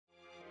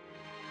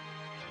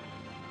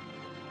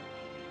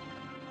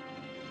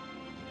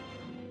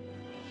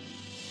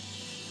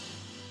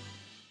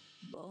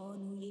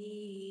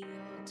بانوی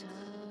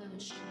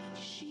آتش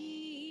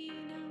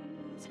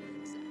نشینم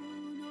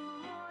زمین و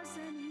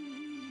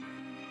زمین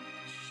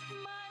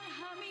من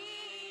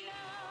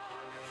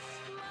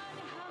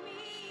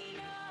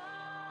همینم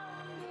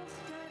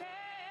دختر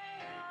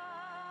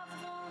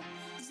افغان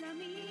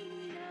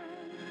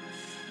زمینم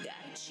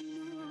گرچه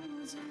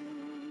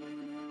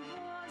نازون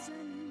و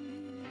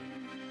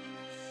زمینم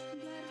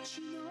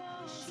گرچه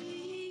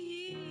نازینم.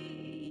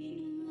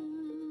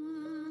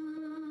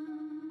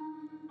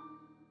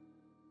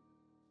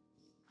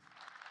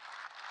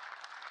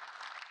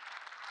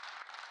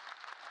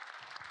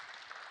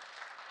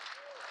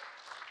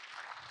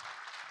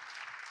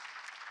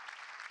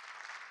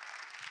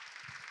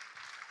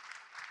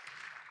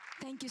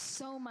 Thank you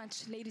so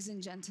much, ladies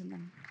and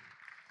gentlemen.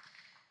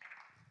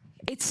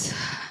 It's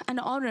an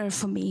honor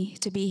for me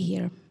to be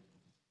here.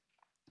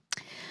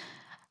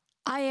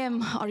 I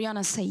am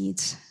Aryana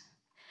Sayeed,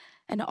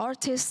 an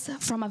artist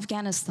from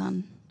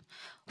Afghanistan,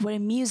 where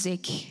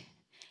music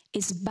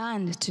is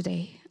banned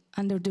today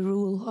under the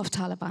rule of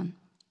Taliban.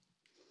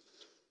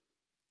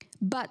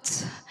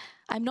 But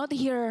I'm not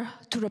here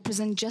to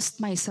represent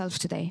just myself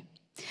today.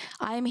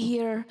 I am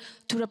here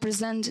to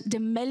represent the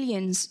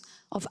millions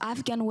of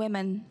Afghan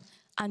women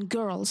and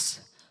girls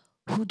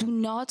who do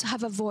not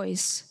have a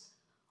voice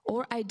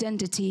or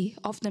identity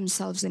of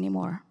themselves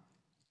anymore.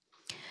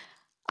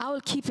 I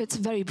will keep it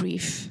very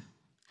brief.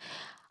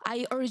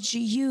 I urge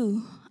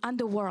you and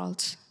the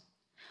world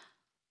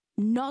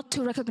not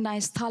to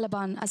recognize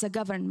Taliban as a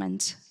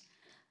government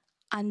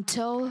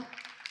until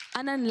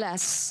and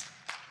unless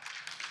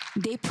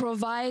they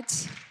provide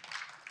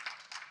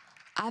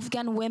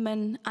Afghan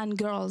women and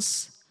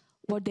girls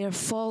with their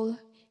full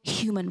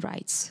human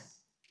rights.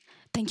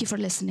 Thank you for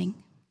listening.